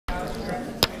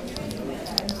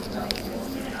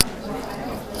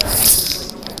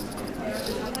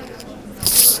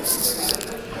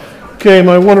Okay,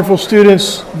 my wonderful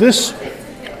students, this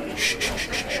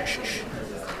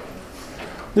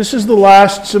is the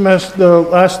last semester, the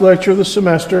last lecture of the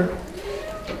semester.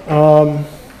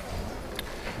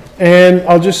 And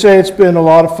I'll just say it's been a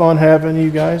lot of fun having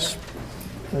you guys,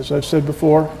 as I've said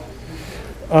before.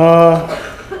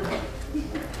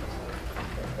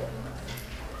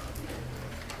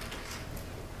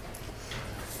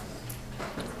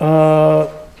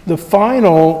 The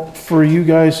final for you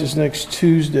guys is next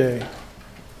Tuesday.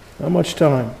 Not much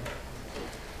time.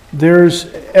 There's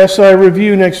SI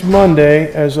review next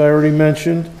Monday, as I already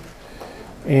mentioned,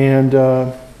 and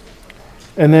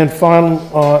then final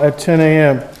at 10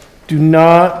 a.m. Do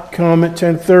not come at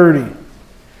 10:30.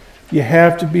 You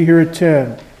have to be here at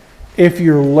 10. If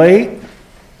you're late,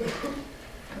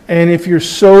 and if you're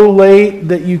so late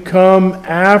that you come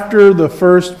after the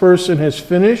first person has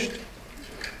finished,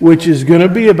 which is going to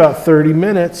be about 30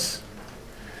 minutes,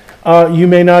 you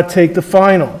may not take the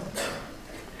final.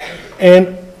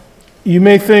 And you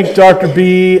may think, Dr.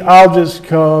 B, I'll just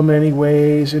come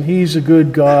anyways, and he's a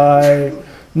good guy.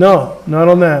 No, not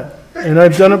on that. And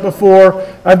I've done it before.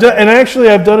 I've done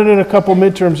it in a couple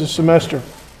midterms this semester.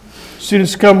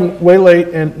 Students come way late,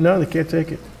 and no, they can't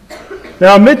take it.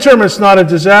 Now, a midterm is not a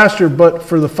disaster, but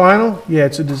for the final, yeah,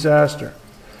 it's a disaster.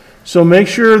 So make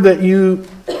sure that you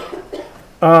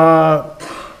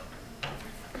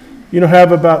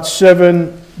have about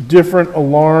 7 different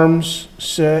alarms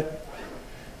set,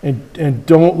 and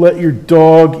don't let your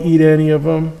dog eat any of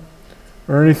them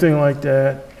or anything like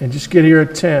that, and just get here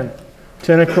at 10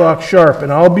 o'clock sharp,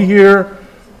 and I'll be here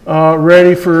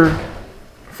ready for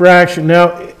action.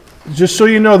 Now, just so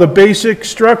you know, the basic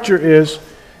structure is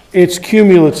it's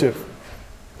cumulative.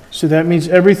 So that means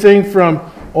everything from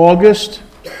August,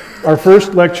 our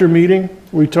first lecture meeting,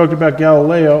 we talked about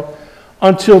Galileo,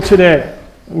 until today.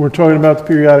 We're talking about the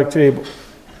periodic table.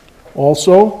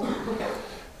 Also,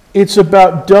 it's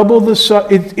about double the size.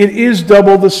 It is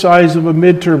double the size of a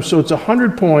midterm, so it's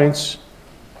 100 points,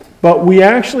 but we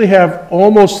actually have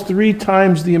almost 3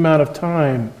 times the amount of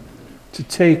time to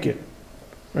take it.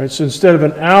 Right? So instead of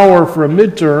an hour for a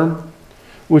midterm,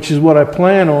 which is what I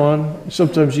plan on,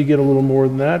 sometimes you get a little more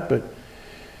than that,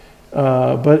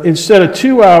 but instead of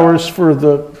 2 hours for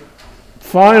the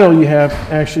final, you have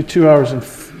actually 2 hours and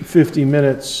 50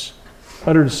 minutes,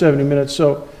 170 minutes.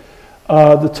 So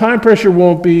the time pressure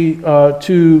won't be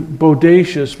too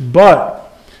bodacious,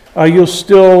 but you'll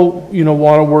still,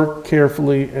 want to work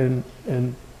carefully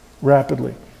and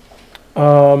rapidly.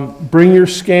 Bring your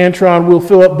Scantron. We'll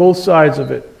fill up both sides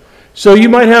of it. So you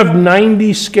might have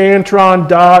 90 Scantron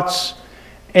dots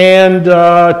and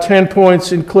 10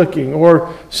 points in clicking,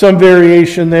 or some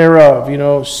variation thereof.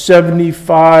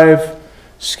 75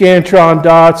 Scantron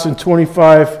dots and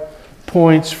 25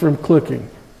 points from clicking,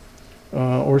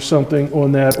 or something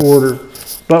on that order.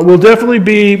 But we'll definitely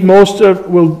be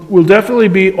we'll definitely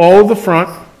be all of the front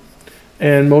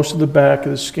and most of the back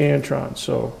of the Scantron.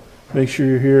 So make sure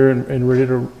you're here and ready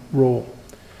to roll.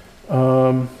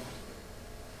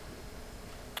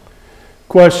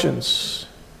 Questions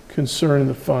concerning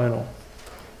the final?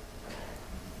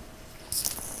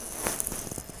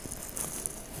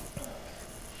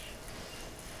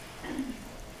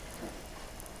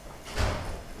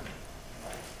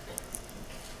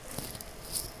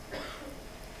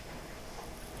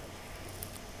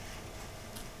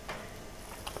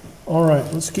 All right,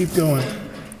 let's keep going.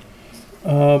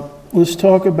 Let's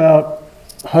talk about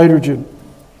hydrogen.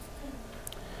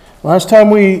 Last time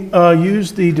we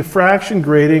used the diffraction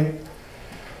grating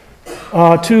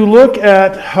to look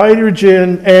at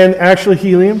hydrogen and actually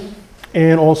helium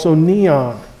and also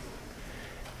neon.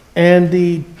 And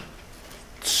the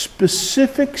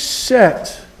specific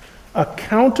set, a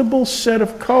countable set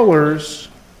of colors,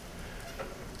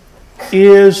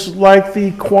 is like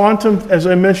the quantum, as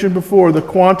I mentioned before, the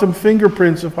quantum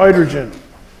fingerprints of hydrogen,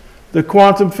 the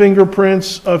quantum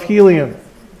fingerprints of helium,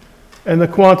 and the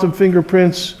quantum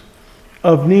fingerprints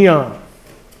of neon.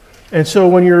 And so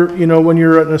when you're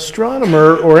an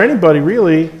astronomer, or anybody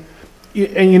really,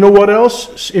 and you know what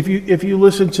else? If you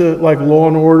listen to like Law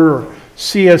and Order or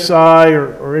CSI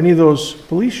or any of those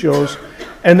police shows,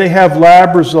 and they have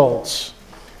lab results,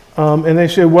 and they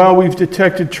say, well, we've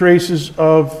detected traces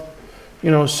of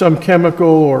some chemical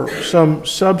or some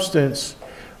substance.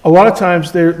 A lot of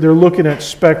times they're looking at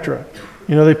spectra.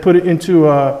 They put it into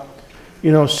like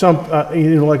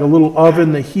a little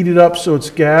oven. They heat it up so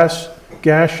it's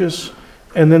gaseous,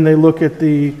 and then they look at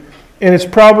and it's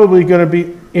probably going to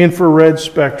be infrared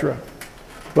spectra.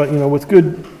 But with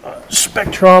good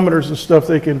spectrometers and stuff,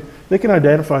 they can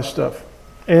identify stuff,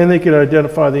 and they can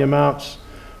identify the amounts.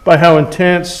 by how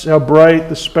intense, how bright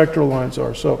the spectral lines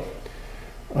are. So,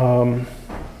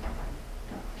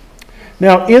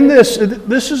 now in this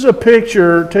is a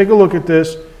picture, take a look at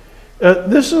this.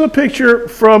 This is a picture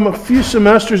from a few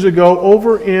semesters ago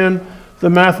over in the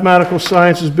Mathematical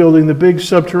Sciences building, the big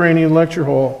subterranean lecture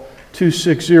hall,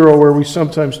 260, where we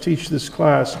sometimes teach this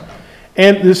class.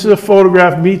 And this is a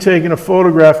photograph, me taking a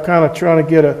photograph, kind of trying to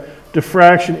get a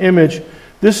diffraction image.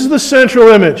 This is the central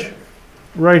image,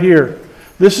 right here.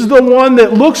 This is the one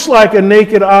that looks like a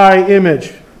naked eye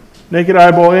image, naked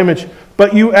eyeball image,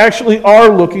 but you actually are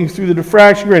looking through the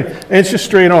diffraction grating, and it's just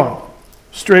straight on.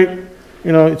 Straight,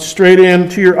 you know, it's straight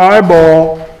into your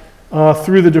eyeball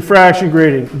through the diffraction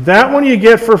grating. That one you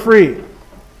get for free.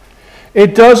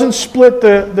 It doesn't split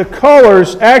the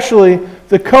colors. Actually,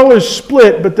 the colors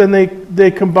split, but then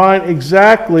they combine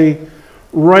exactly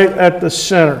right at the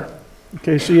center.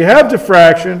 Okay, so you have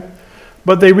diffraction,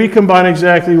 but they recombine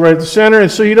exactly right at the center,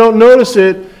 and so you don't notice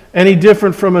it any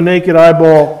different from a naked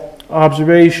eyeball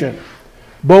observation.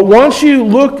 But once you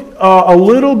look a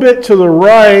little bit to the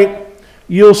right,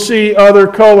 you'll see other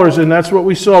colors, and that's what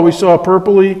we saw. We saw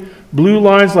purpley blue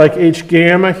lines like H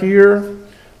gamma here,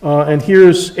 and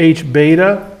here's H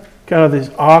beta, kind of this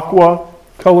aqua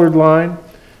colored line.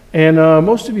 And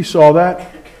most of you saw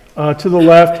that to the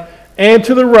left. And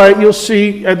to the right, you'll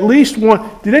see at least one.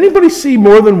 Did anybody see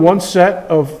more than one set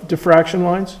of diffraction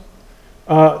lines?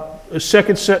 A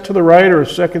second set to the right or a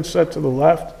second set to the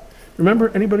left?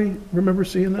 Anybody remember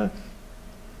seeing that?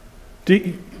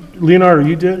 Leonardo,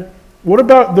 you did? What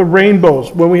about the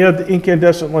rainbows when we had the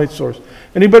incandescent light source?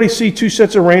 Anybody see two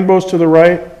sets of rainbows to the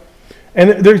right?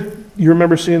 And you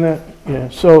remember seeing that? Yeah.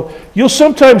 So you'll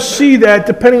sometimes see that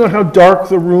depending on how dark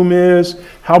the room is,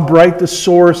 how bright the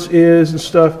source is and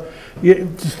stuff.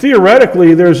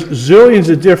 Theoretically, there's zillions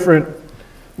of different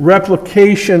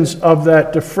replications of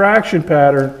that diffraction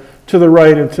pattern to the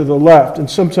right and to the left. And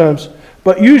sometimes,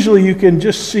 but usually you can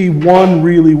just see one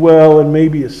really well and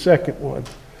maybe a second one.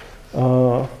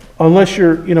 Unless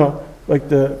you're, you know, like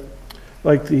the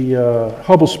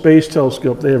Hubble Space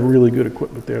Telescope, they have really good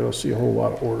equipment there. They'll see a whole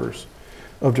lot of orders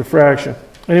of diffraction.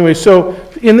 Anyway, so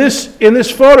in this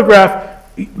photograph,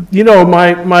 you know,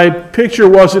 my picture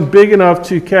wasn't big enough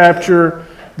to capture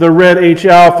the red H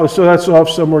alpha, so that's off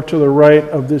somewhere to the right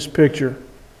of this picture.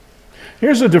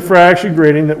 Here's a diffraction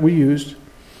grating that we used,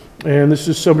 and this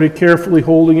is somebody carefully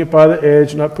holding it by the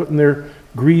edge, not putting their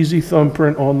greasy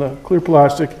thumbprint on the clear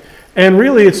plastic. And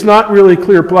really, it's not really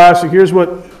clear plastic. Here's what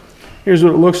it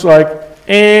looks like.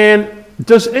 And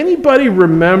does anybody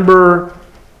remember,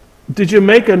 did you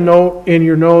make a note in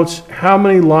your notes how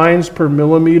many lines per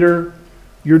millimeter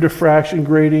your diffraction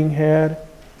grating had?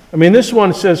 I mean, this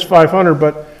one says 500,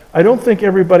 but I don't think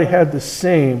everybody had the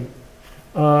same.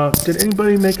 Did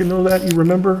anybody make a note of that? You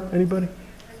remember? Anybody?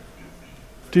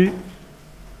 Raise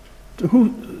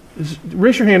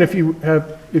your hand if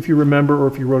you remember or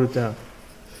if you wrote it down.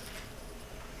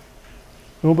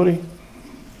 Nobody?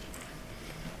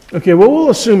 Okay, well, we'll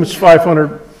assume it's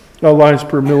 500 lines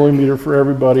per millimeter for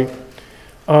everybody.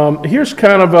 Here's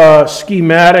kind of a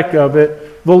schematic of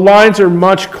it. The lines are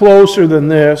much closer than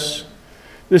this.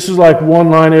 This is like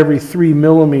one line every 3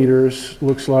 millimeters,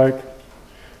 looks like.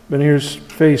 But here's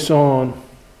face on.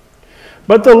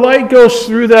 But the light goes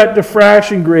through that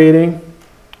diffraction grating.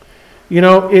 You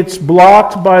know, it's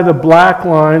blocked by the black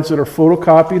lines that are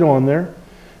photocopied on there.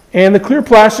 And the clear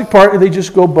plastic part, they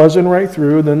just go buzzing right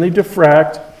through, and then they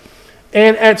diffract.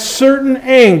 And at certain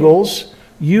angles,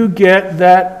 you get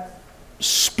that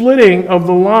splitting of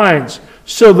the lines.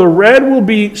 So the red will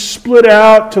be split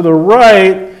out to the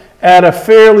right at a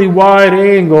fairly wide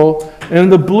angle, and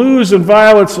the blues and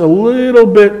violets a little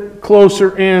bit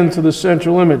closer into the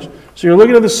central image. So you're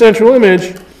looking at the central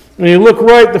image, and you look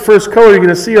right, the first color you're going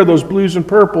to see are those blues and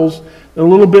purples, and a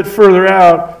little bit further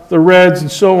out, the reds and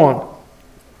so on.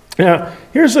 Now,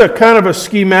 here's a kind of a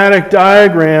schematic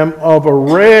diagram of a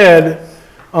red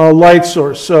light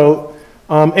source. So,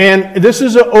 and this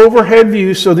is an overhead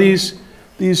view. So these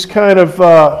kind of,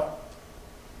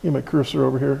 get my cursor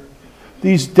over here.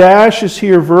 These dashes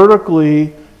here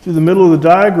vertically through the middle of the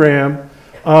diagram,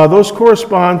 those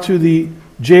correspond to the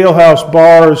jailhouse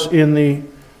bars in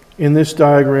this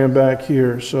diagram back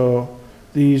here. So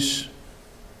these,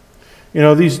 you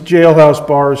know, these jailhouse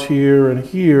bars here and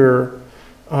here.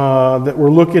 That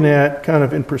we're looking at kind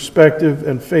of in perspective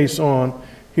and face on.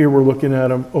 Here we're looking at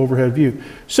them overhead view.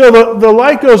 So the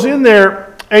light goes in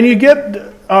there and you get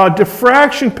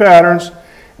diffraction patterns,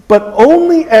 but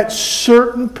only at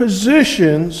certain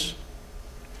positions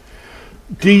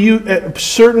at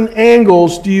certain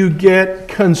angles do you get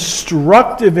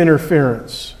constructive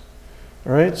interference.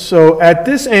 All right, so at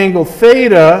this angle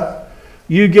theta,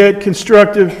 you get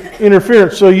constructive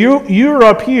interference. So you're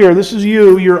up here, this is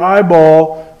you, your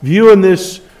eyeball, viewing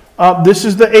this, this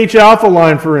is the H alpha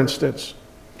line, for instance,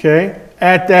 okay,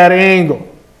 at that angle.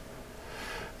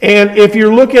 And if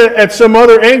you're looking at some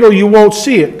other angle, you won't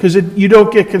see it because you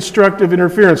don't get constructive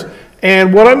interference.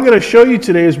 And what I'm going to show you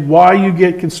today is why you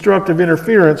get constructive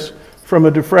interference from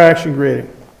a diffraction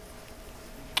grating.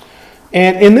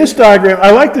 And in this diagram,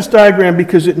 I like this diagram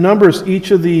because it numbers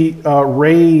each of the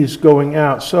rays going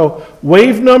out. So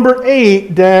wave number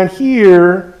 8 down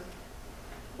here,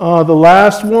 the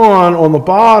last one on the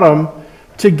bottom,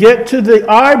 to get to the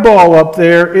eyeball up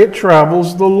there, it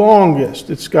travels the longest.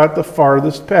 It's got the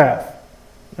farthest path.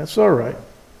 That's all right.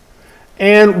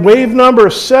 And wave number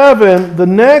 7, the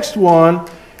next one,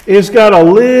 is got a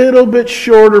little bit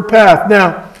shorter path.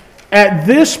 Now, at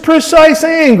this precise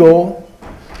angle,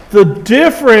 the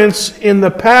difference in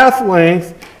the path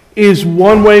length is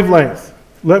 1 wavelength.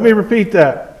 Let me repeat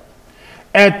that.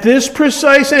 At this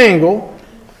precise angle,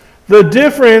 the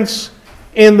difference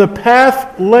in the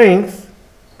path length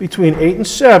between 8 and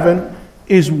 7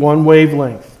 is 1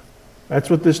 wavelength. That's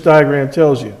what this diagram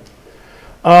tells you.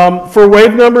 For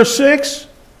wave number 6,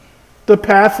 the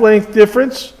path length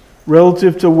difference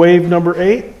relative to wave number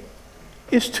 8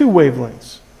 is 2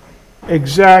 wavelengths.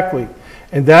 Exactly.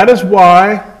 And that is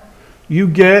why you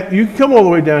can come all the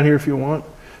way down here if you want.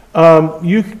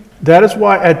 That is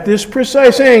why at this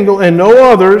precise angle and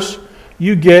no others,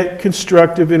 you get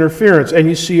constructive interference. And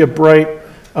you see a bright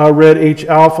red H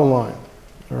alpha line.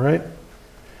 All right?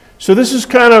 So this is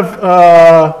kind of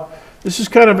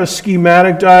a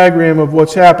schematic diagram of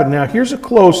what's happened. Now here's a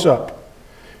close-up.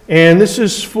 And this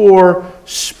is for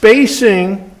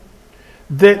spacing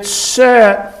that's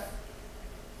set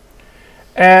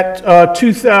at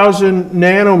 2,000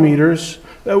 nanometers.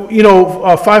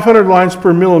 500 lines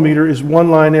per millimeter is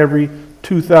 1 line every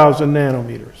 2,000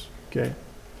 nanometers. Okay?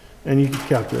 And you can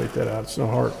calculate that out. It's not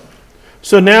hard.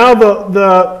 So now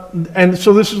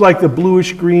so this is like the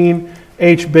bluish green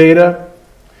H beta.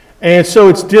 And so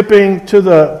it's dipping to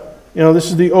this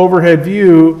is the overhead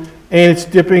view, and it's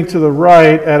dipping to the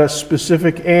right at a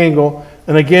specific angle.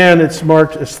 And again, it's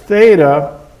marked as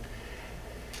theta.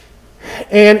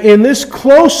 And in this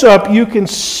close-up, you can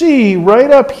see right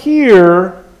up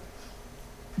here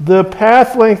the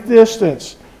path length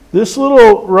distance. This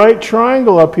little right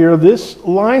triangle up here, this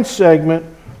line segment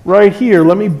right here,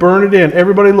 let me burn it in.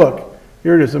 Everybody look.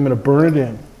 Here it is. I'm going to burn it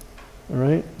in. All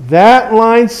right? That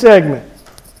line segment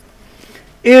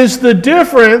is the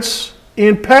difference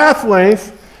in path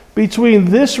length between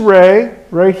this ray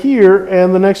right here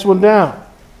and the next one down.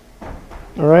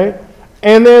 All right?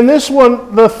 And then this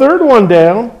one, the third one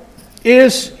down,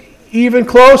 is even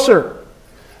closer.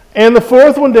 And the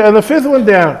fourth one down, and the fifth one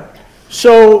down.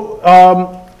 So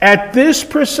at this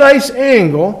precise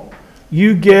angle,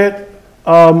 you get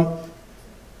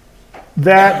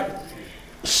that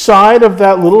side of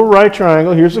that little right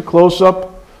triangle. Here's a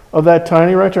close-up of that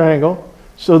tiny right triangle.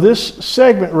 So this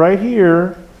segment right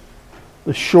here,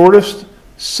 the shortest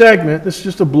segment, this is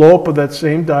just a blow-up of that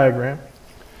same diagram.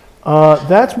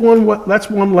 That's one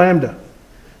lambda.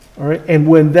 All right, and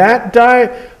when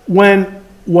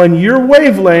when your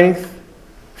wavelength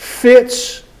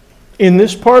fits in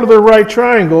this part of the right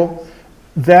triangle,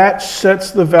 that sets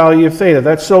the value of theta.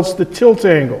 That sets the tilt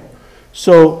angle.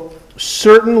 So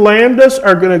certain lambdas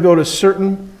are going to go to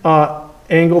certain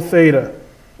angle theta,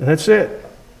 and that's it.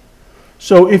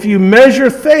 So if you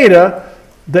measure theta,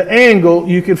 the angle,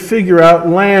 you can figure out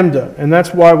lambda, and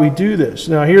that's why we do this.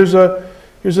 Now here's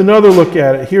another look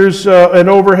at it. Here's an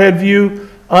overhead view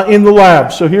in the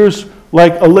lab. So here's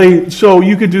like a laser. So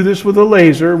you could do this with a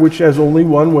laser, which has only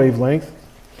 1 wavelength.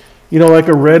 Like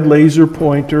a red laser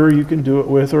pointer, you can do it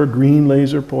with, or a green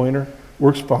laser pointer.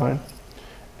 Works fine.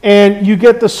 And you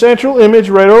get the central image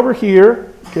right over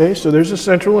here. Okay, so there's a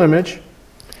central image.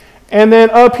 And then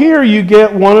up here you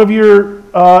get one of your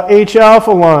H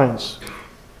alpha lines.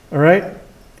 All right?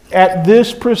 At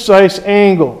this precise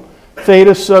angle.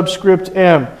 Theta subscript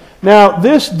m. Now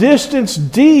this distance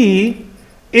d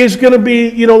is going to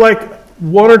be like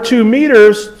 1 or 2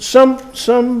 meters, some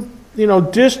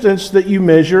distance that you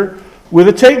measure with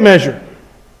a tape measure.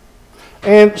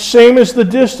 And same as the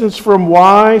distance from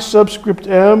y subscript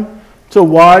m to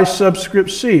y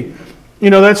subscript c.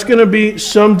 That's going to be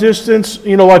some distance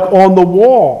like on the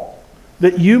wall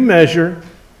that you measure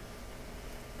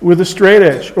with a straight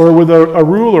edge or with a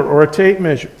ruler or a tape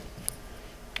measure.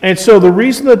 And so the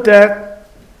reason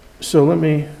so let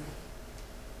me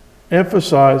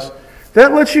emphasize,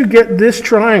 that lets you get this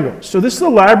triangle. So this is the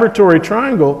laboratory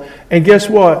triangle, and guess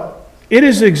what? it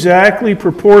is exactly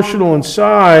proportional in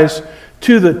size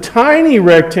to the tiny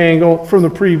rectangle from the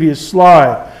previous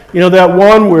slide. You know, that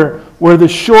one where the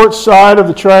short side of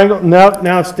the triangle,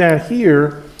 now it's down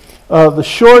here, the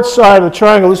short side of the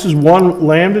triangle, this is one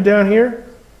lambda down here.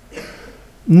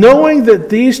 Knowing that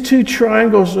these two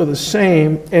triangles are the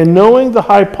same, and knowing the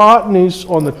hypotenuse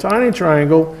on the tiny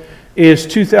triangle is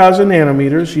 2,000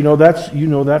 nanometers, you know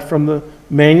that from the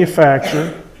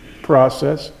manufacture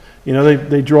process. You know,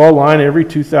 they draw a line every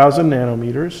 2,000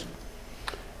 nanometers.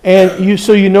 And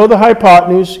so you know the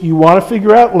hypotenuse, you want to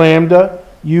figure out lambda,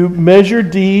 you measure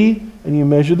D, and you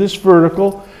measure this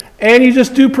vertical, and you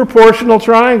just do proportional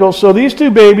triangles. So these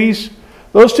two babies,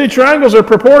 those two triangles are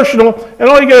proportional, and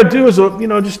all you got to do is,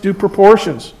 just do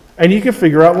proportions, and you can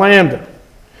figure out lambda.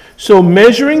 So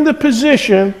measuring the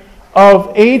position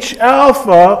of H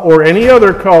alpha or any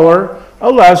other color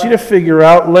allows you to figure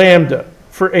out lambda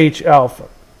for H alpha.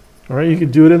 All right, you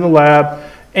can do it in the lab,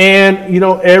 and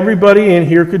everybody in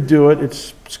here could do it.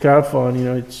 It's kind of fun.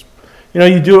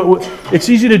 You do it with, it's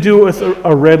easy to do it with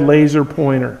a red laser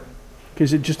pointer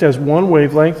because it just has one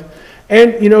wavelength,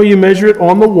 and you measure it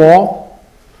on the wall.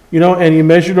 And you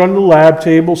measure it on the lab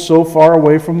table so far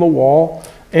away from the wall,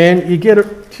 and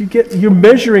you're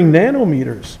measuring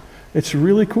nanometers. It's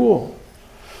really cool.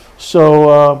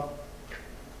 So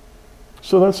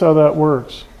that's how that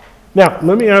works. Now,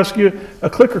 let me ask you a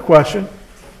clicker question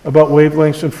about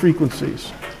wavelengths and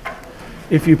frequencies,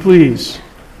 if you please.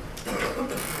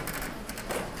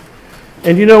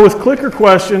 And with clicker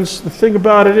questions, the thing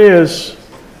about it is,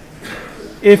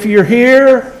 if you're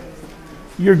here,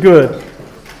 you're good.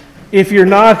 If you're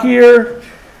not here,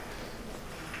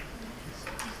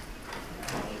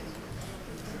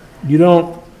 you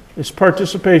don't. It's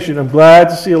participation. I'm glad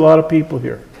to see a lot of people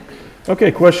here.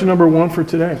 Okay, question number 1 for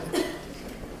today.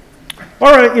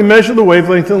 All right, you measure the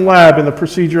wavelength in the lab in the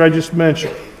procedure I just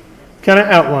mentioned. Kind of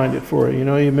outlined it for you.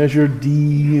 You measure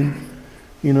D, and,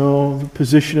 the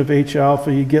position of H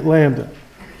alpha, you get lambda.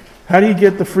 How do you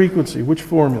get the frequency? Which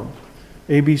formula?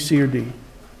 A, B, C, or D?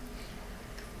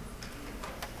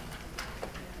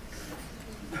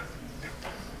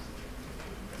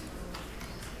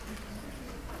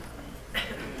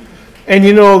 And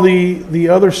the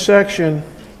other section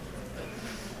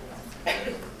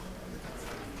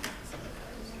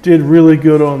did really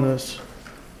good on this.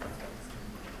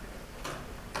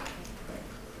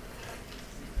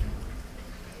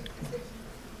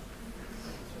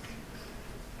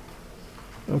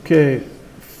 Okay,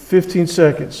 15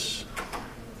 seconds.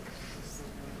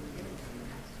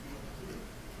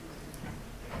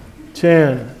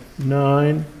 10,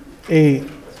 9, 8,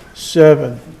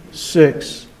 7,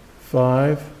 6,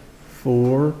 5,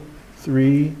 4,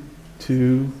 3,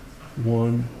 2,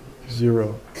 1,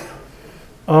 0.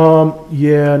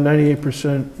 Yeah,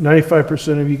 98%,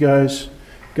 95% of you guys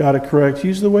got it correct.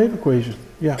 Use the wave equation.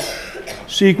 Yeah.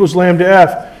 C equals lambda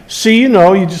F. C, you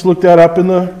just look that up in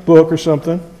the book or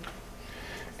something.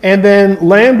 And then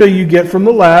lambda you get from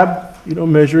the lab,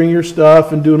 measuring your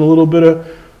stuff and doing a little bit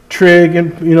of trig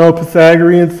and,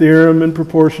 Pythagorean theorem and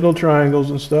proportional triangles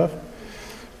and stuff.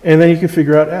 And then you can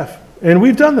figure out F. And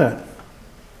we've done that.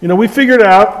 We figured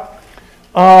out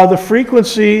the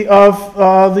frequency of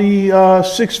the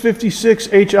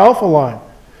 656 H alpha line.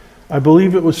 I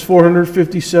believe it was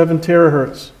 457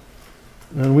 terahertz.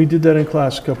 And we did that in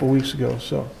class a couple weeks ago.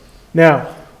 So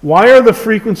now, why are the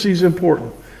frequencies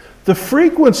important? The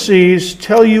frequencies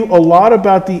tell you a lot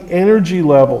about the energy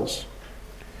levels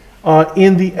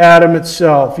in the atom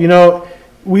itself.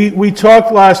 We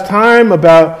talked last time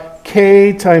about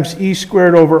K times E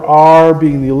squared over R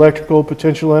being the electrical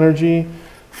potential energy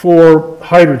for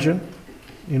hydrogen.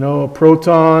 A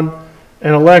proton,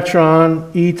 an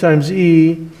electron, E times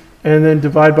E, and then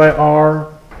divide by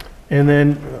R, and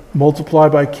then multiply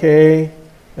by K,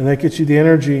 and that gets you the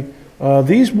energy.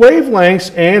 These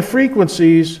wavelengths and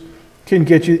frequencies can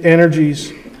get you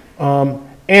energies, and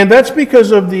that's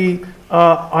because of the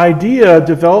idea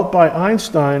developed by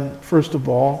Einstein, first of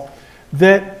all,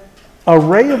 that a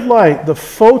ray of light, the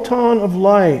photon of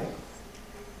light,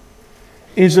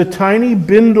 is a tiny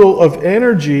bundle of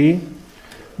energy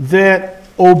that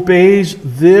obeys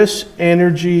this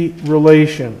energy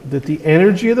relation, that the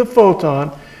energy of the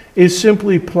photon is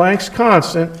simply Planck's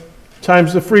constant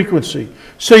times the frequency.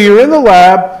 So you're in the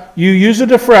lab, you use a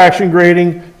diffraction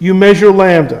grating, you measure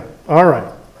lambda. All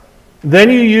right. Then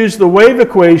you use the wave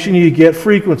equation, you get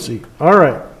frequency. All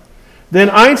right. Then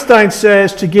Einstein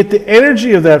says to get the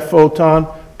energy of that photon,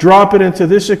 drop it into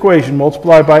this equation,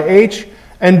 multiply by H,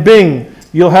 and bing,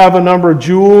 you'll have a number of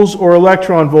joules or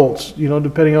electron volts,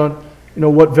 depending on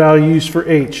what value you use for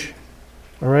H.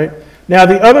 All right. Now,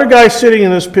 the other guy sitting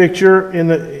in this picture in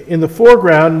the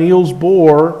foreground, Niels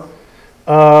Bohr,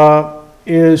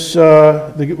 is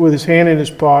with his hand in his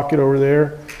pocket over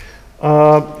there.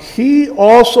 He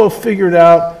also figured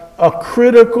out a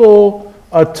critical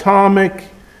atomic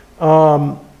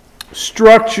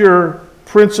structure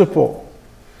principle,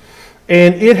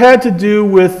 and it had to do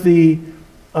with the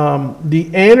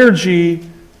energy. He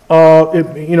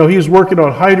was working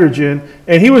on hydrogen,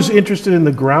 and he was interested in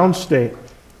the ground state,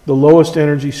 the lowest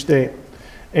energy state.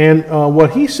 And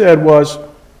what he said was,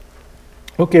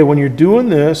 okay, when you're doing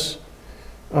this,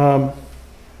 the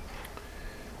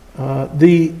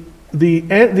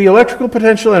electrical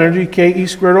potential energy, Ke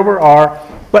squared over R,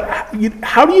 but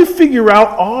how do you figure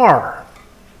out R?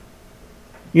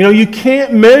 You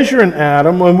can't measure an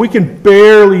atom, and we can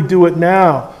barely do it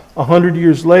now, 100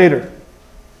 years later.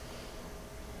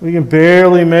 We can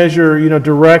barely measure,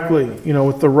 directly,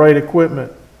 with the right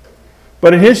equipment.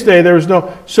 But in his day, there was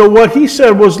no. So what he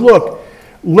said was, look,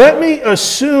 let me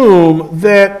assume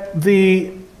that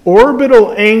the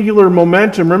orbital angular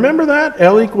momentum, remember that?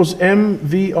 L equals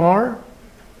mvr,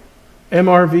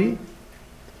 mrv?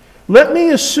 Let me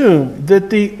assume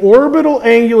that the orbital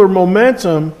angular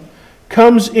momentum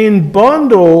comes in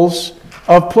bundles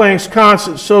of Planck's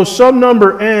constant. So some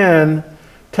number n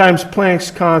times Planck's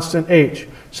constant h.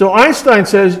 So Einstein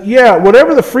says, yeah,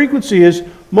 whatever the frequency is,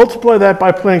 multiply that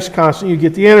by Planck's constant, you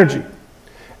get the energy.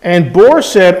 And Bohr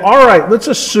said, all right, let's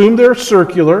assume they're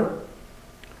circular,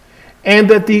 and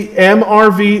that the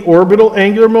MRV orbital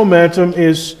angular momentum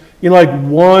is like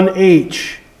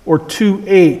 1h, or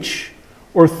 2h,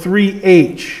 or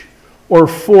 3h, or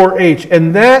 4h.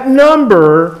 And that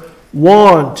number,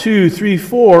 1, 2, 3,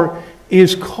 4,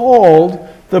 is called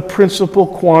the principal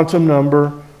quantum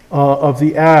number of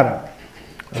the atom.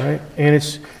 All right? And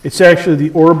it's actually the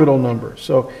orbital number.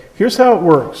 So here's how it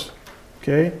works.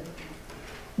 Okay?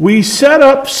 We set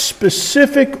up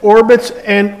specific orbits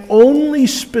and only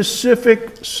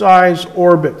specific size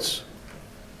orbits.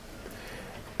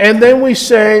 And then we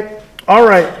say, all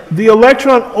right, the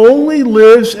electron only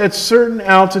lives at certain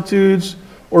altitudes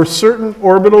or certain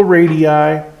orbital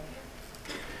radii,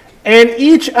 and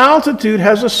each altitude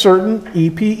has a certain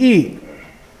EPE.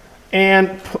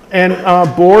 And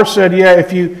Bohr said, yeah,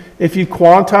 if you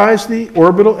quantize the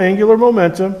orbital angular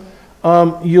momentum,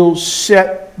 you'll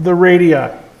set the radii.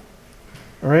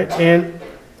 All right, and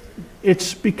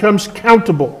it becomes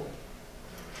countable.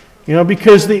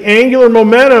 Because the angular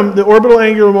momentum, the orbital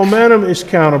angular momentum is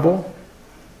countable.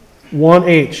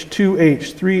 1h,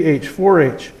 2h, 3h,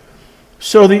 4h.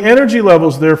 So the energy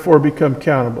levels therefore become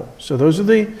countable. So those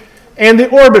are and the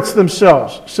orbits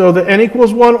themselves. So the n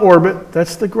equals 1 orbit,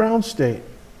 that's the ground state.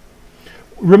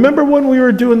 Remember when we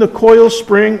were doing the coil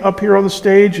spring up here on the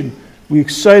stage, and we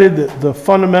excited the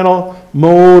fundamental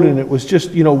mode, and it was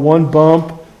just, one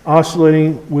bump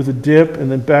oscillating with a dip and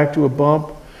then back to a bump.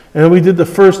 And then we did the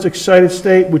first excited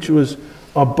state, which was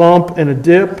a bump and a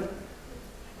dip,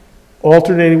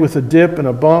 alternating with a dip and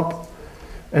a bump.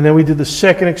 And then we did the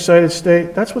second excited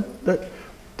state.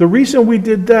 The reason we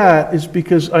did that is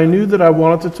because I knew that I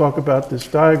wanted to talk about this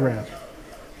diagram.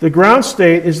 The ground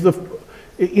state is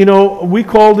we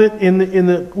called it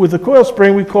with the coil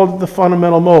spring, we called it the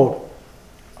fundamental mode.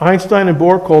 Einstein and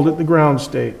Bohr called it the ground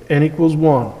state, n equals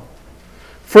 1.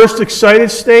 First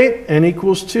excited state, n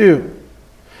equals 2.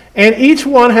 And each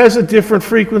one has a different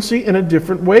frequency and a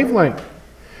different wavelength.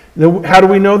 How do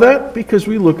we know that? Because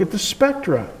we look at the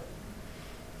spectra.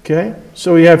 Okay,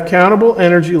 so we have countable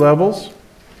energy levels.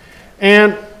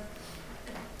 And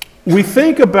we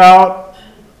think about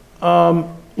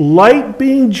light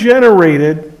being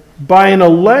generated by an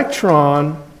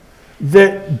electron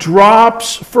that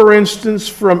drops, for instance,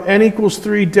 from n equals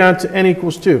 3 down to n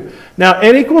equals 2. Now,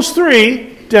 n equals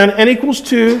 3 down to n equals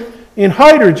 2 in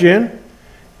hydrogen,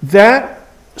 that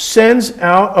sends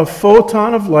out a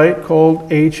photon of light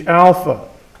called H alpha.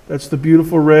 That's the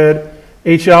beautiful red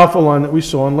H alpha line that we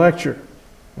saw in lecture.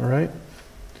 All right?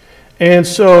 And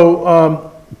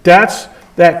so that's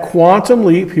that quantum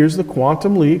leap. Here's the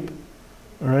quantum leap,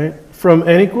 all right, from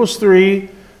n equals 3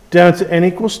 down to n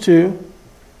equals 2.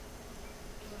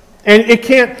 And it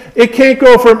can't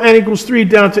go from n equals 3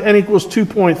 down to n equals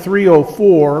 2.304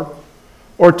 or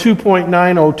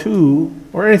 2.902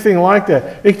 or anything like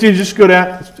that. It can just go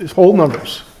down, it's whole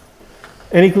numbers.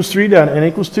 N equals 3 down to n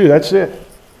equals 2, that's it.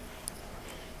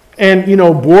 And,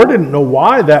 Bohr didn't know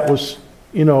why that was,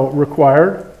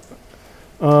 required.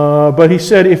 But he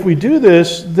said, if we do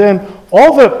this, then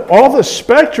all the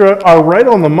spectra are right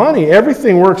on the money.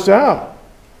 Everything works out.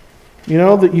 You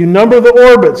know, that you number the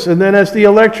orbits, and then as the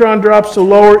electron drops to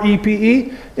lower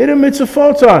EPE, it emits a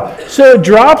photon. So it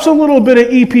drops a little bit of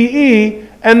EPE,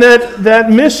 and that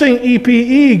missing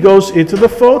EPE goes into the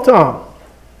photon.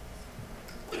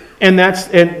 And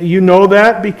you know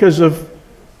that because of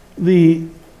the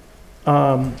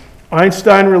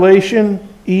Einstein relation,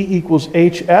 E equals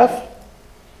HF.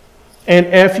 And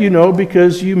F you know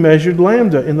because you measured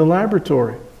lambda in the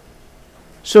laboratory.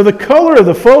 So the color of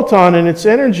the photon and its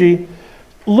energy,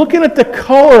 looking at the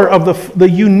color of the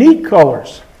unique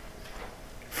colors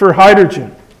for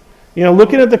hydrogen, you know,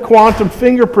 looking at the quantum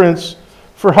fingerprints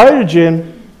for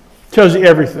hydrogen tells you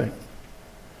everything.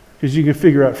 Because you can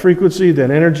figure out frequency,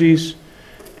 then energies,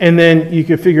 and then you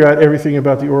can figure out everything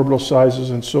about the orbital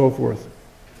sizes and so forth.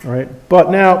 All right.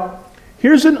 But now,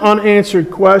 here's an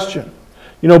unanswered question.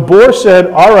 You know, Bohr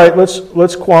said, all right, let's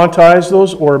quantize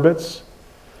those orbits,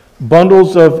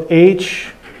 bundles of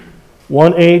H,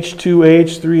 1H,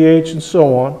 2H, 3H, and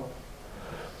so on.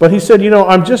 But he said, you know,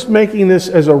 I'm just making this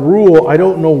as a rule. I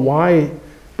don't know why,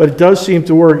 but it does seem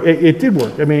to work. It did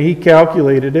work. I mean, he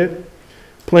calculated it.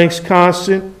 Planck's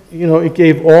constant, you know, it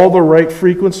gave all the right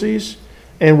frequencies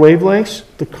and wavelengths.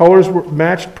 The colors were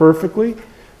matched perfectly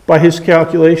by his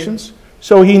calculations.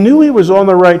 So he knew he was on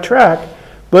the right track,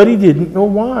 but he didn't know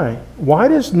why. Why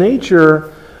are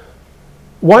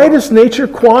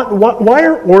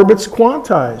orbits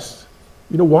quantized?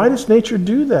 You know, why does nature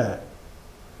do that?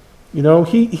 You know,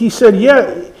 he said,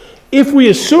 yeah, if we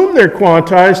assume they're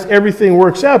quantized, everything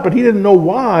works out, but he didn't know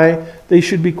why they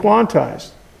should be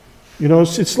quantized. You know,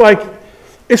 it's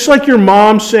like your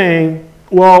mom saying,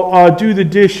 well, do the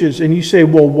dishes, and you say,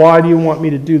 well, why do you want me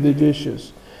to do the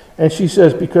dishes? And she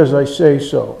says, because I say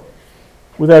so,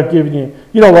 without giving you,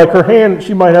 you know, like her hand,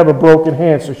 she might have a broken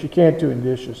hand, so she can't do any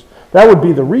dishes. That would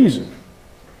be the reason,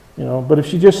 you know, but if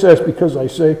she just says, because I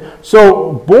say,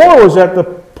 so Bohr was at the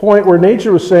point where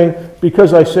nature was saying,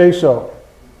 because I say so,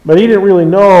 but he didn't really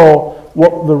know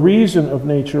what the reason of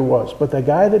nature was. But the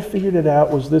guy that figured it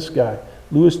out was this guy,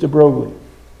 Louis de Broglie.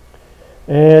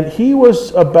 And he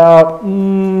was about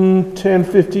 10,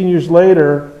 15 years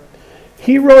later,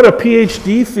 he wrote a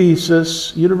PhD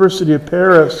thesis, University of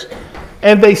Paris,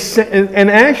 and this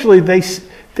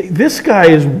guy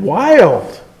is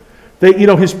wild. You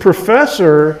know, his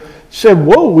professor said,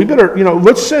 whoa, we better, you know,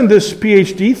 let's send this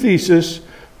PhD thesis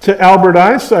to Albert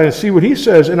Einstein and see what he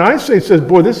says. And Einstein says,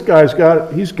 boy, this guy's got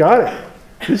it. He's got it.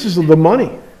 This is the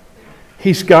money.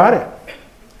 He's got it.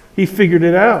 He figured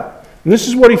it out. And this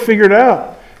is what he figured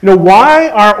out. You know, why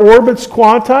are orbits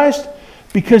quantized?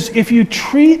 Because if you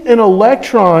treat an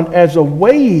electron as a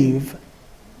wave,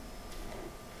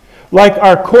 like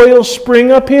our coil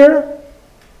spring up here,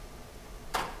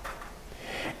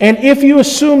 and if you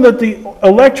assume that the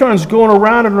electron's going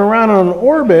around and around on an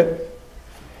orbit,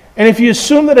 and if you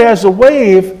assume that it has a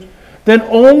wave, then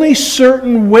only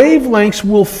certain wavelengths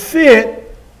will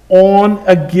fit on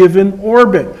a given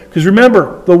orbit. Because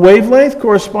remember, the wavelength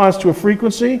corresponds to a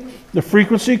frequency, the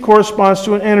frequency corresponds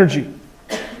to an energy.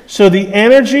 So the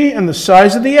energy and the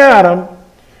size of the atom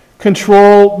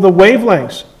control the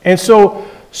wavelengths. And so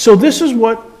this is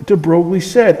what de Broglie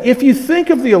said. If you think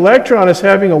of the electron as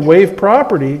having a wave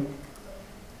property,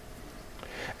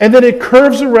 and then it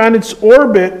curves around its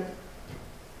orbit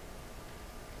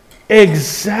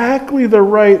exactly the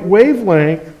right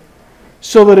wavelength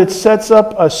so that it sets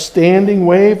up a standing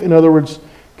wave, in other words,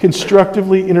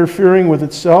 constructively interfering with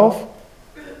itself,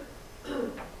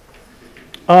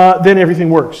 then everything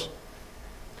works.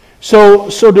 So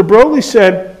de Broglie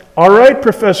said, all right,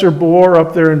 Professor Bohr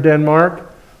up there in Denmark,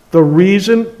 the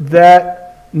reason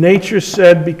that nature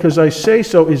said, because I say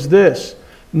so, is this.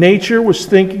 Nature was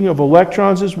thinking of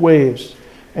electrons as waves,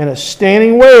 and a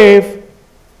standing wave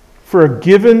for a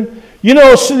given, you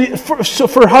know, so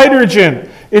for hydrogen,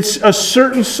 it's a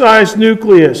certain size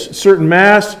nucleus, certain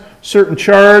mass, certain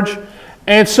charge,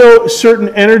 and so certain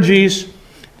energies,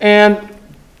 and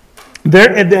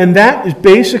that is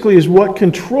basically is what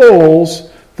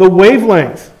controls the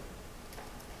wavelength.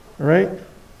 All right?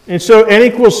 And so n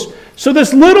equals, so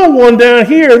this little one down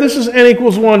here, this is n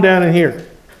equals 1 down in here.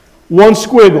 One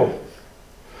squiggle.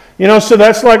 You know, so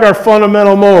that's like our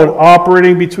fundamental mode,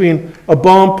 operating between a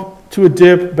bump to a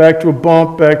dip, back to a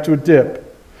bump, back to a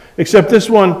dip. Except this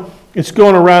one, it's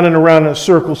going around and around in a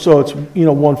circle, so it's, you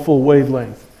know, one full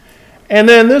wavelength. And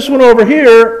then this one over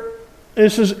here,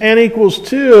 this is n equals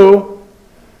 2.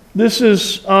 This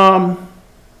is 2 full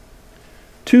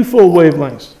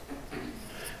wavelengths.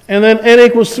 And then n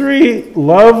equals 3,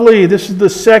 lovely. This is the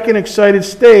second excited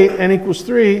state, n equals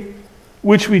 3,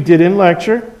 which we did in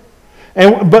lecture.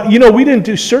 But, you know, we didn't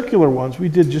do circular ones. We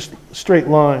did just straight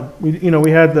line.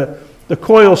 We had the the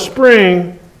coil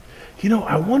spring, you know,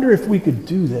 I wonder if we could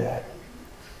do that.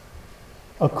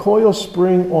 A coil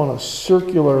spring on a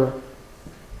circular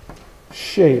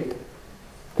shape.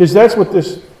 Because that's what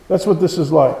this is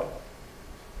like.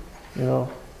 You know.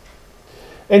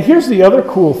 And here's the other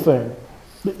cool thing.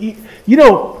 You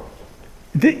know,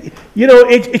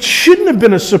 it shouldn't have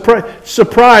been a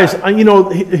surprise. You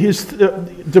know,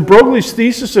 de Broglie's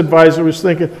thesis advisor was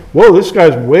thinking, whoa, this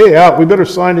guy's way out. We better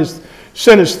send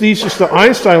his thesis to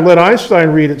Einstein, let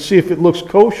Einstein read it, see if it looks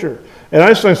kosher. And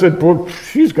Einstein said, well,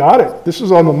 she's got it. This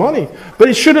is on the money. But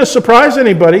it shouldn't have surprised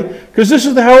anybody, because this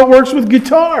is how it works with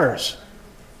guitars.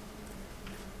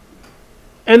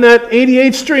 And that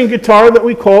 88-string guitar that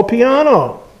we call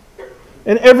piano.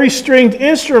 And every stringed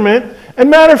instrument, and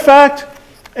matter of fact,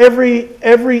 every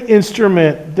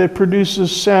instrument that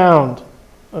produces sound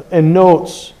and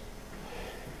notes,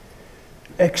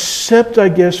 except, I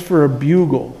guess, for a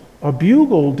bugle. A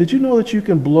bugle, did you know that you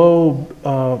can blow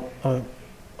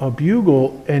a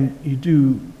bugle and you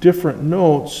do different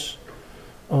notes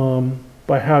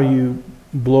by how you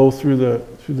blow through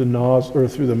the nozzle or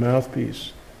through the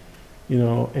mouthpiece? You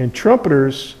know, and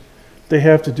trumpeters, they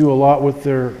have to do a lot with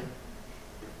their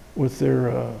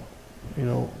you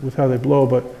know, with how they blow.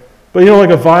 But you know,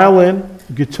 like a violin,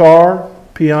 guitar,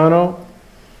 piano,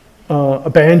 a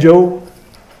banjo,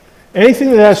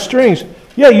 anything that has strings.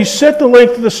 Yeah, you set the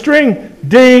length of the string,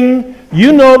 ding.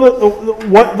 You know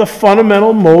what the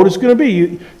fundamental mode is going to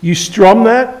be. You strum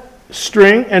that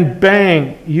string, and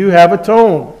bang, you have a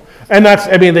tone. And that's,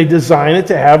 I mean, they design it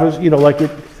to have, you know, like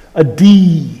a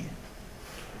D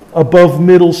above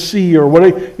middle C, or what,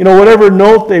 you know, whatever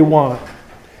note they want.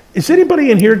 Is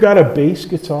anybody in here got a bass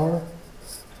guitar?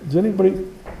 Does anybody?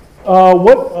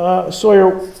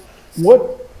 Sawyer?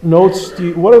 What notes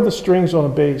what are the strings on a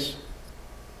bass?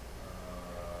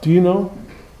 Do you know?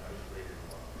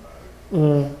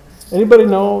 Anybody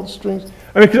know strings?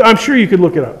 I mean, 'cause I'm sure you could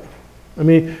look it up. I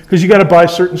mean, because you got to buy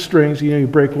certain strings. You know, you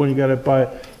break one, you got to buy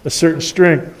a certain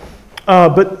string.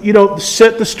 But you know,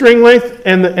 set the string length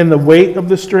and the weight of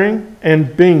the string,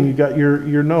 and bing, you got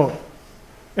your note.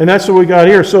 And that's what we got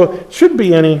here. So it shouldn't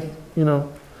be any, you know.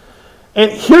 And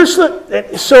here's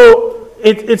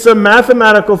it's a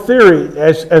mathematical theory,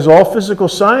 as all physical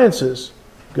sciences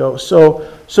go. So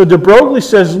de Broglie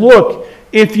says, look,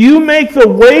 if you make the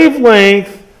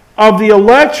wavelength of the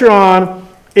electron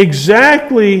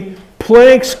exactly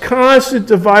Planck's constant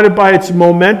divided by its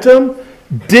momentum,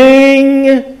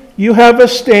 ding, you have a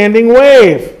standing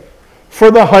wave for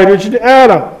the hydrogen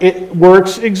atom. It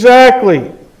works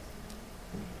exactly.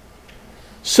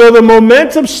 So the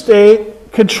momentum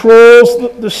state controls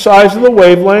the size of the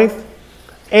wavelength.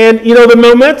 And, you know, the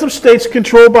momentum state's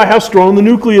controlled by how strong the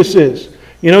nucleus is.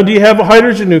 You know, do you have a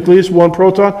hydrogen nucleus, 1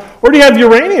 proton? Or do you have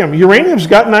uranium? Uranium's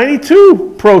got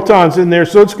 92 protons in there,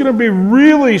 so it's going to be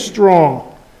really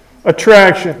strong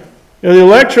attraction. You know, the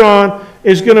electron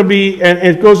is going to be, and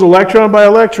it goes electron by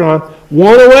electron,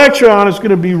 one electron is going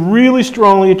to be really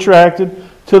strongly attracted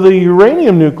to the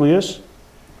uranium nucleus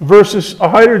versus a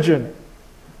hydrogen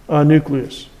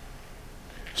nucleus.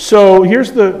 So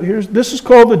this is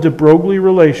called the de Broglie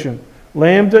relation.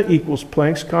 Lambda equals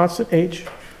Planck's constant h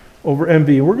over mv.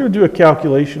 And we're going to do a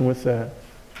calculation with that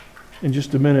in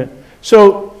just a minute.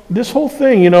 So this whole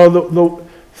thing, you know, the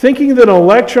thinking that an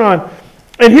electron,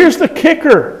 and here's the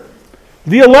kicker.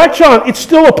 The electron, it's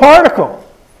still a particle.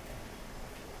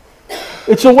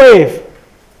 It's a wave.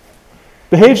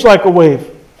 Behaves like a wave.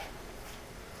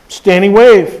 Standing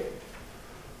wave.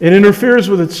 It interferes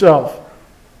with itself.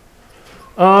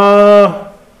 And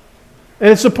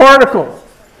it's a particle.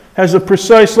 Has a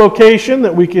precise location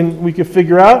that we can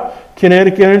figure out,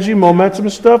 kinetic energy, momentum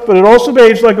and stuff, but it also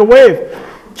behaves like a wave.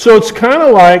 So it's kind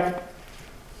of like,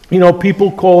 you know,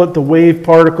 people call it the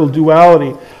wave-particle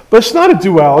duality. But it's not a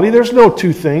duality. There's no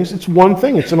two things. It's one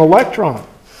thing. It's an electron.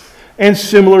 And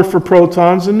similar for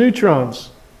protons and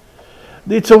neutrons.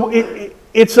 It's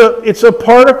a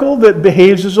particle that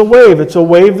behaves as a wave. It's a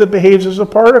wave that behaves as a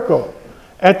particle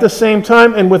at the same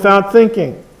time and without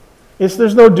thinking.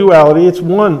 There's no duality. It's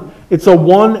one. It's a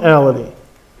one-ality.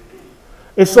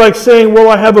 It's like saying, well,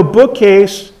 I have a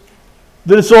bookcase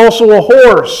that is also a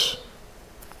horse.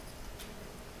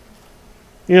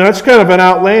 You know, that's kind of an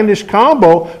outlandish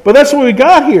combo, but that's what we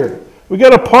got here. We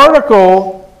got a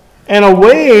particle and a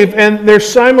wave, and they're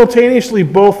simultaneously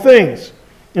both things.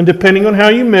 And depending on how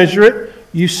you measure it,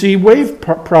 you see wave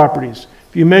properties.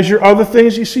 If you measure other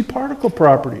things, you see particle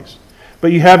properties.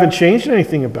 But you haven't changed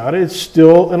anything about it. It's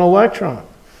still an electron.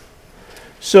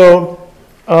 So,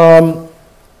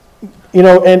 you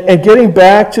know, and getting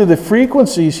back to the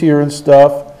frequencies here and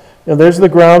stuff, You know, there's the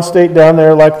ground state down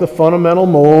there, like the fundamental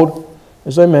mode,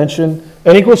 as I mentioned.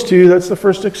 N equals 2, that's the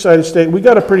first excited state. We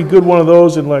got a pretty good one of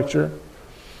those in lecture.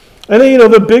 And then, you know,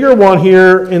 the bigger one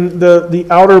here in the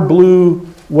outer blue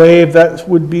wave, that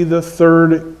would be the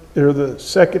third, or the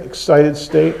second excited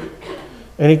state.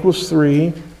 N equals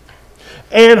 3.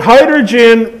 And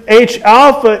hydrogen H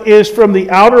alpha is from the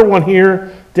outer one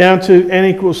here down to N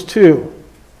equals 2,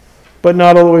 but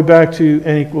not all the way back to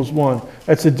N equals 1.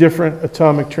 That's a different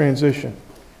atomic transition.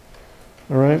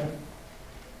 All right?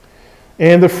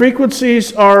 And the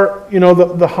frequencies are, you know,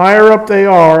 the higher up they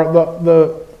are,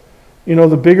 you know,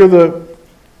 the bigger the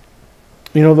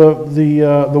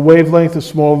wavelength, the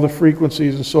smaller the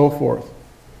frequencies, and so forth.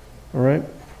 All right?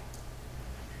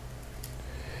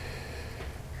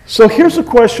 So here's a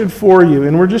question for you,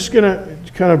 and we're just going to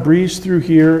kind of breeze through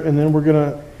here, and then we're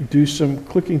going to do some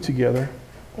clicking together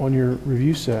on your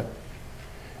review set.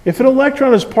 If an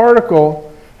electron is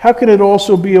particle, how can it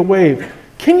also be a wave?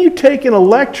 Can you take an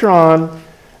electron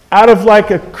out of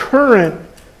like a current,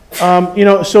 you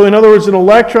know, so in other words, an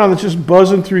electron that's just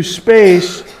buzzing through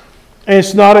space, and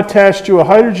it's not attached to a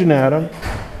hydrogen atom,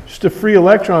 just a free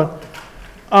electron,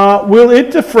 will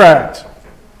it diffract?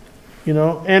 You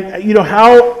know, and you know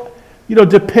how, you know,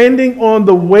 depending on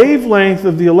the wavelength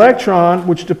of the electron,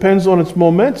 which depends on its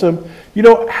momentum, you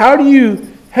know, how do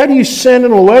you send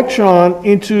an electron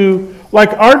into, like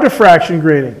our diffraction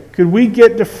grating? Could we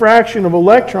get diffraction of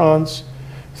electrons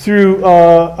through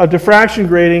a diffraction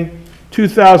grating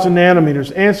 2,000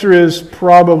 nanometers? Answer is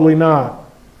probably not.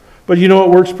 But you know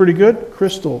what works pretty good?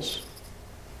 Crystals.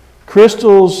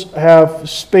 Crystals have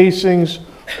spacings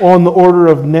on the order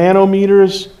of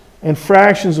nanometers and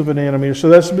fractions of a nanometer. So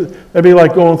that'd be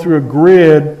like going through a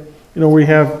grid, you know, where you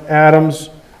have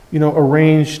atoms, you know,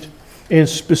 arranged in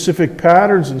specific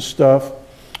patterns and stuff.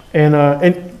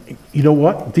 And you know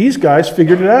what? These guys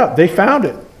figured it out. They found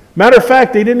it. Matter of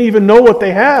fact, they didn't even know what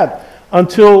they had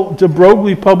until de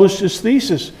Broglie published his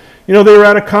thesis. You know, they were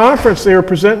at a conference. They were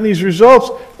presenting these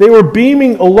results. They were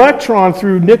beaming electron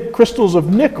through crystals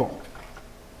of nickel.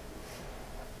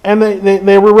 And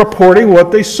they were reporting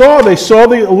what they saw. They saw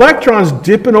the electrons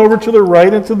dipping over to the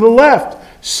right and to the left,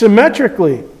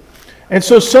 symmetrically. And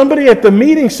so somebody at the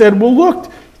meeting said, well,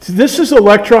 look, this is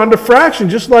electron diffraction,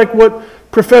 just like what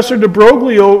Professor de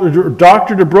Broglie, or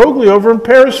Dr. de Broglie over in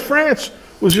Paris, France,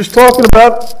 was just talking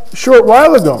about a short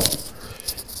while ago.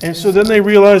 And so then they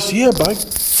realized, yeah,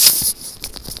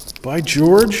 by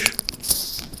George,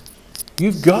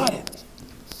 you've got it.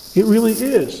 It really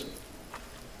is.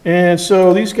 And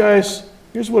so these guys,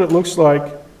 here's what it looks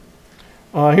like.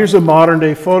 Here's a modern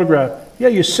day photograph. Yeah,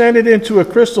 you send it into a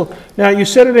crystal. Now you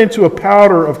send it into a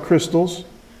powder of crystals,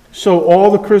 so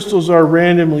all the crystals are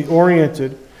randomly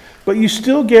oriented, but you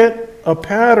still get a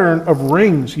pattern of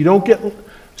rings. You don't get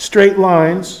straight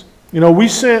lines. You know, we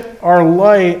sent our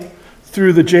light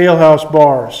through the jailhouse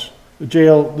bars,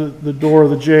 the door of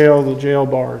the jail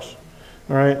bars.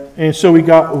 All right, and so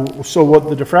what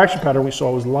the diffraction pattern we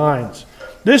saw was lines.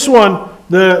 This one,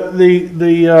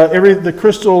 the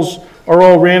crystals are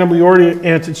all randomly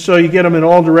oriented, so you get them in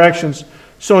all directions.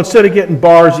 So instead of getting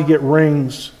bars, you get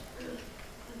rings.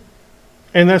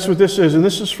 And that's what this is. And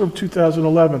this is from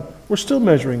 2011. We're still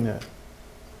measuring that.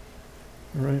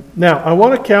 All right. Now, I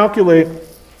want to calculate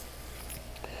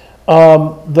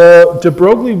the de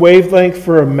Broglie wavelength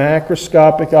for a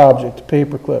macroscopic object, a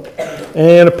paperclip.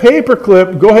 And a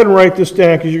paperclip, go ahead and write this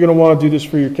down because you're going to want to do this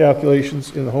for your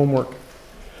calculations in the homework.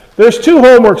 There's two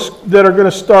homeworks that are going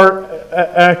to start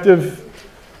active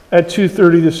at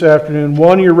 2:30 this afternoon.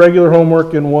 One your regular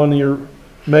homework and one your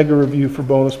mega review for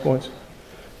bonus points.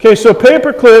 Okay, so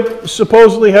paperclip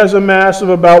supposedly has a mass of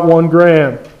about 1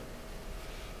 gram.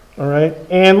 All right,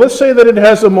 and let's say that it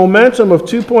has a momentum of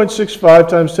 2.65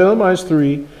 times 10 to the minus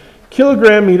 3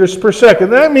 kilogram meters per second.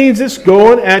 That means it's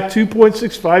going at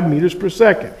 2.65 meters per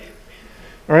second.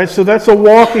 All right, so that's a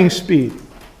walking speed.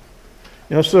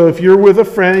 You know, so if you're with a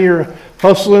friend and you're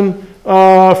hustling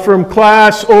from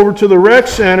class over to the rec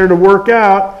center to work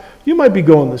out, you might be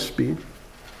going this speed.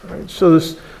 All right,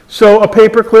 so a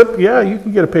paperclip, yeah, you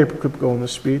can get a paperclip going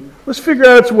this speed. Let's figure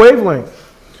out its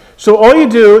wavelength. So all you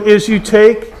do is you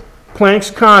take Planck's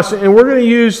constant, and we're going to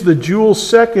use the joule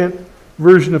second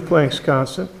version of Planck's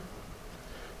constant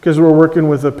because we're working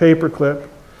with a paperclip,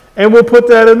 and we'll put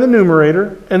that in the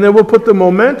numerator, and then we'll put the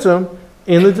momentum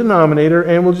in the denominator,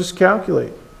 and we'll just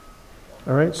calculate.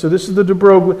 All right, so this is the de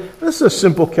Broglie. This is a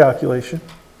simple calculation,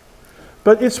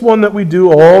 but it's one that we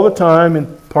do all the time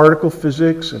in particle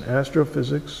physics and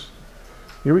astrophysics.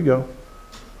 Here we go.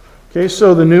 Okay,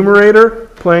 so the numerator,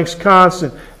 Planck's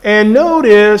constant. And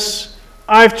notice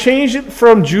I've changed it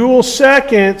from joule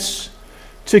seconds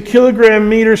to kilogram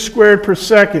meters squared per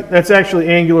second. That's actually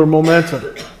angular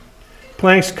momentum.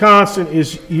 Planck's constant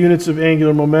is units of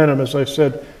angular momentum, as I've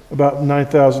said about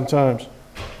 9,000 times.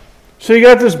 So you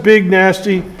got this big,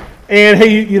 nasty, and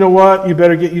hey, you know what? You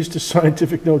better get used to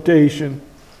scientific notation.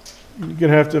 You're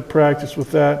going to have to practice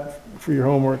with that for your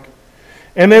homework.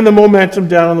 And then the momentum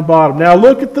down on the bottom. Now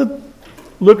look at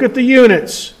the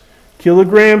units.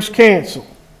 Kilograms cancel.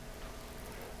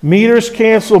 Meters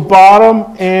cancel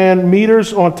bottom and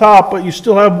meters on top, but you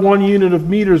still have 1 unit of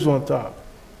meters on top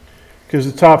because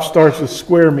the top starts with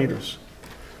square meters.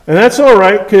 And that's all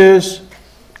right because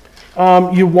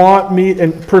you want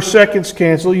and per seconds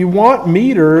cancel. You want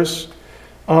meters,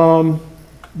 1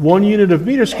 unit of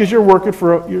meters because you're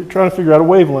trying to figure out a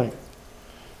wavelength.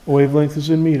 A wavelength is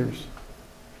in meters.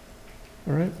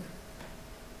 All right?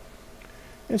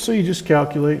 And so you just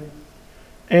calculate.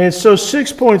 And so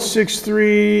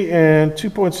 6.63 and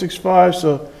 2.65,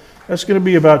 so that's going to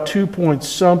be about 2 point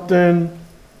something.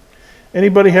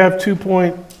 Anybody have 2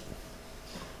 point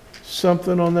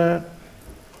something on that?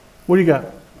 What do you got?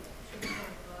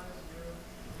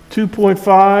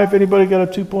 2.5. Anybody got a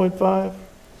 2.5?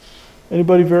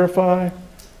 Anybody verify?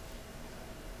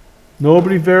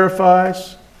 Nobody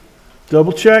verifies?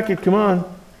 Double check it. Come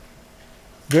on.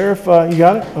 Verify. You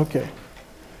got it? Okay.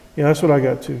 Yeah, that's what I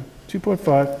got too.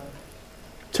 2.5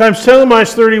 times 10 to the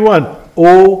minus 31.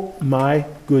 Oh my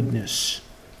goodness.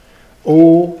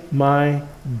 Oh my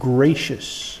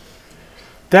gracious.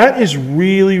 That is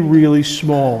really, really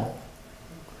small.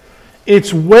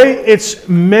 It's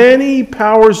many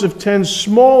powers of 10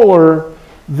 smaller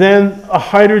than a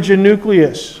hydrogen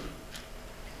nucleus.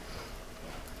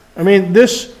 I mean,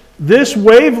 this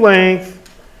wavelength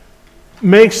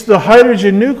makes the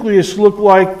hydrogen nucleus look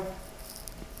like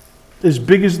as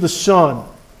big as the sun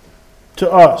to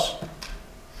us.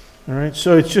 All right,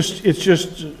 so it's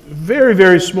just very,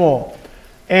 very small.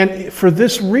 And for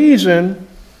this reason,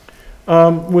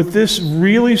 with this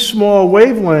really small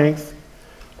wavelength,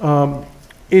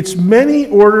 it's many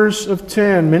orders of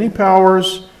 10, many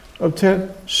powers of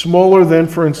 10 smaller than,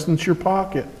 for instance, your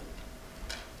pocket.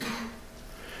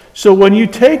 So when you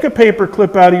take a paper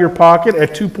clip out of your pocket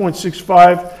at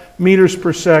 2.65 meters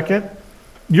per second,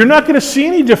 you're not going to see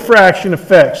any diffraction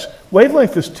effects.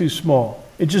 Wavelength is too small.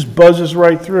 It just buzzes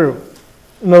right through.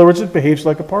 In other words, it behaves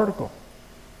like a particle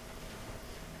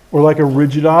or like a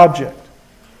rigid object.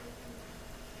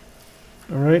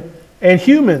 All right? And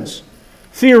humans,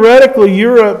 theoretically,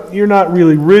 you're not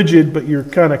really rigid, but you're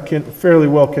kind of fairly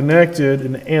well connected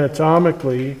and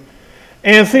anatomically.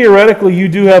 And theoretically, you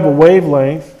do have a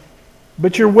wavelength,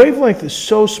 but your wavelength is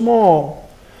so small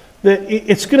that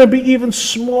it's going to be even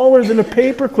smaller than a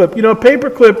paperclip. You know, a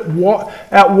paperclip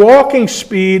at walking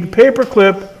speed,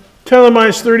 paperclip, 10 to the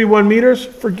minus 31 meters,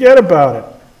 forget about it.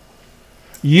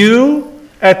 You,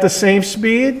 at the same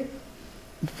speed,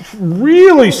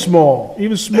 really small,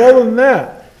 even smaller than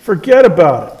that. Forget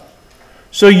about it.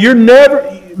 So you're never,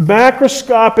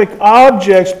 macroscopic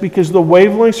objects, because the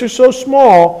wavelengths are so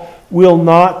small, will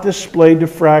not display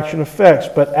diffraction effects.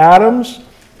 But atoms,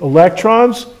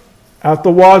 electrons, out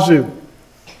the wazoo.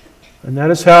 And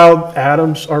that is how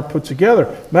atoms are put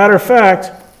together. Matter of fact,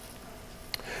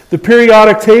 the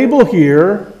periodic table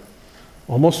here,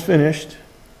 almost finished.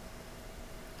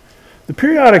 The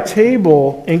periodic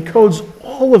table encodes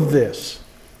all of this.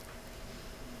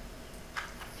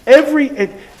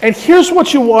 And here's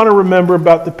what you want to remember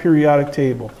about the periodic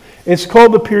table. It's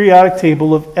called the periodic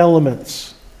table of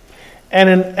elements. And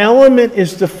an element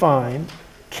is defined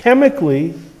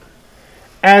chemically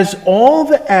as all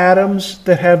the atoms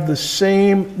that have the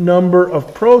same number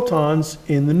of protons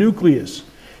in the nucleus,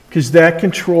 because that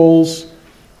controls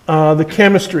the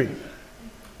chemistry.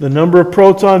 The number of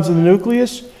protons in the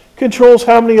nucleus controls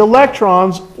how many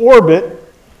electrons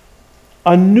orbit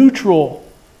a neutral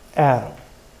atom.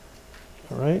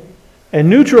 All right? And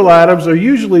neutral atoms are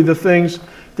usually the things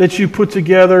that you put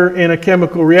together in a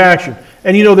chemical reaction.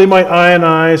 And you know, they might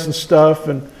ionize and stuff,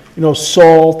 and you know,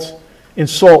 salt in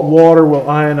salt water will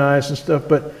ionize and stuff,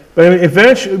 but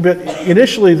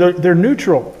initially they're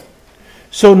neutral.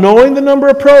 So knowing the number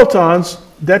of protons,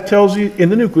 that tells you, in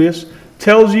the nucleus,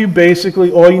 tells you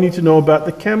basically all you need to know about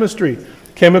the chemistry,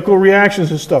 chemical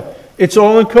reactions and stuff. It's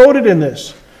all encoded in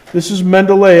this. This is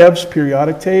Mendeleev's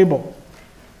periodic table.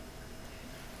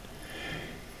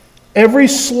 Every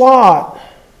slot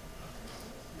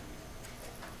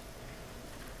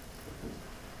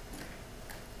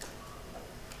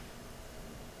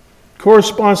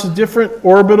corresponds to different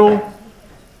orbital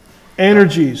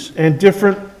energies and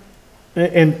different,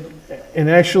 and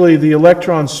actually the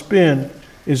electron spin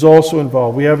is also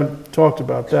involved. We haven't talked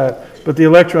about that. But the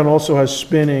electron also has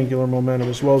spin angular momentum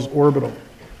as well as orbital.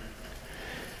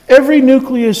 Every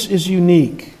nucleus is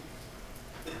unique.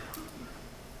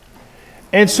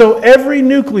 And so every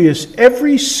nucleus,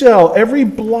 every cell, every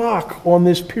block on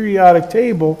this periodic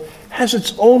table has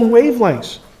its own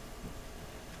wavelengths.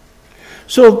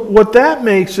 So what that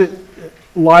makes it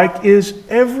like is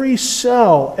every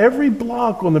cell, every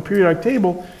block on the periodic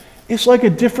table is like a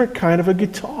different kind of a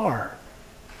guitar.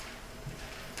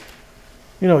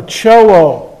 You know,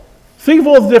 cello. Think of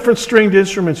all the different stringed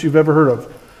instruments you've ever heard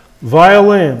of.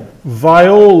 Violin,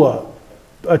 viola,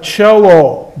 a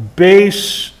cello,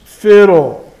 bass,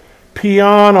 fiddle,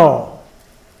 piano,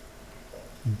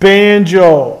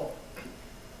 banjo.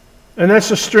 And that's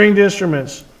the stringed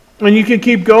instruments. And you can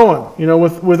keep going, you know,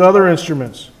 with other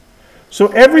instruments. So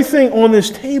everything on this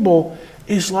table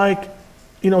is like,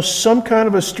 you know, some kind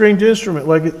of a stringed instrument.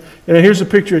 Like, you know, here's a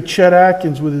picture of Chet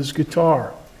Atkins with his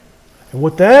guitar. And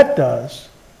what that does,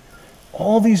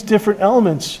 all these different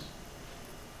elements,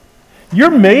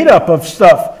 you're made up of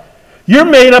stuff. You're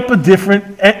made up of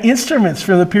different instruments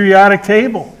from the periodic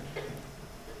table.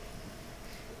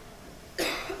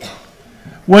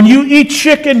 When you eat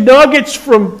chicken nuggets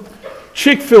from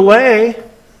Chick-fil-A, you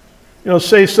know,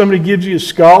 say somebody gives you a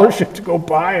scholarship to go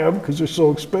buy them because they're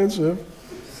so expensive.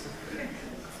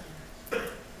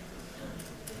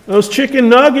 Those chicken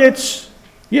nuggets,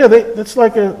 yeah, that's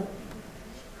like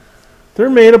they're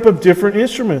made up of different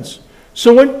instruments.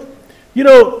 So when, you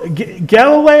know,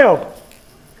 Galileo,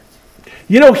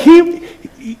 you know,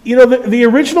 the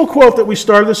original quote that we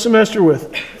started the semester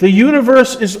with, the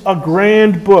universe is a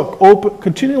grand book,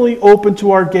 continually open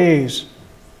to our gaze.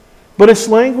 But its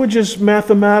language is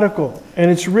mathematical,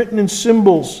 and it's written in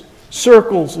symbols,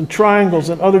 circles, and triangles,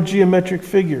 and other geometric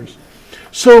figures.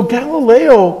 So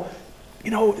Galileo,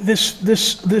 you know,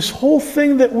 this whole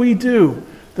thing that we do,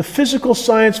 the physical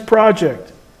science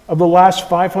project of the last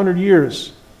 500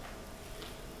 years,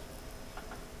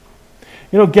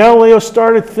 you know, Galileo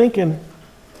started thinking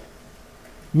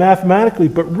mathematically,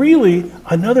 but really,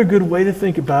 another good way to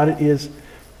think about it is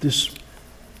this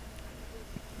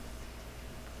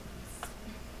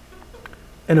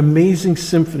an amazing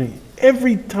symphony.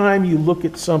 Every time you look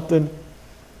at something,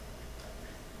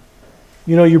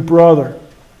 you know, your brother,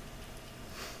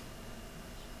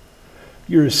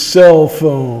 your cell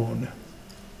phone,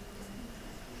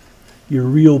 your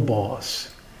real boss,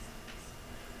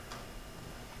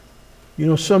 you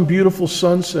know, some beautiful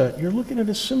sunset, you're looking at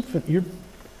a symphony.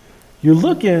 You're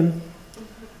looking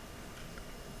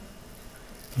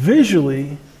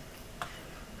visually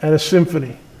at a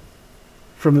symphony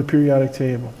from the periodic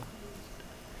table.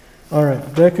 All right,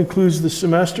 that concludes the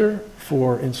semester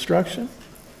for instruction.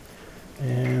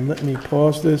 And let me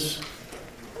pause this.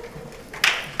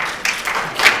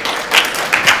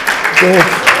 Go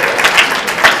ahead.